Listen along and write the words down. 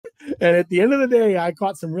And at the end of the day, I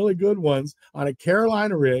caught some really good ones on a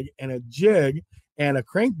Carolina rig and a jig and a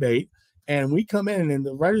crankbait. And we come in and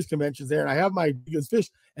the writers' convention's there, and I have my biggest fish.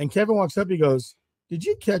 And Kevin walks up, he goes, "Did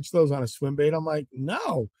you catch those on a swim bait?" I'm like,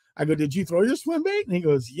 "No." I go, "Did you throw your swim bait?" And he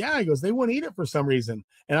goes, "Yeah." He goes, "They wouldn't eat it for some reason."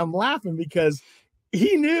 And I'm laughing because he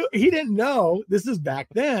didn't know. This is back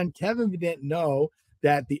then. Kevin didn't know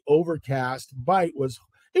that the overcast bite was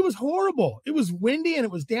horrible. It was windy and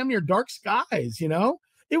it was damn near dark skies, you know?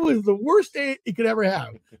 It was the worst day he could ever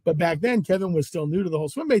have. But back then, Kevin was still new to the whole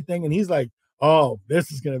swim bait thing. And he's like, "Oh, this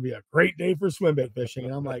is going to be a great day for swim bait fishing."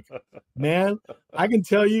 And I'm like, "Man, I can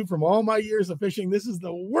tell you from all my years of fishing, this is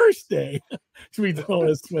the worst day to be throwing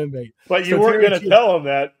a swim bait." But you weren't going to tell him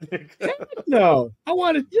that. No,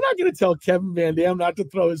 you're not going to tell Kevin VanDam not to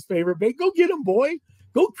throw his favorite bait. Go get him, boy.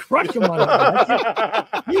 Go crush him on it.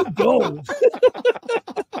 You go.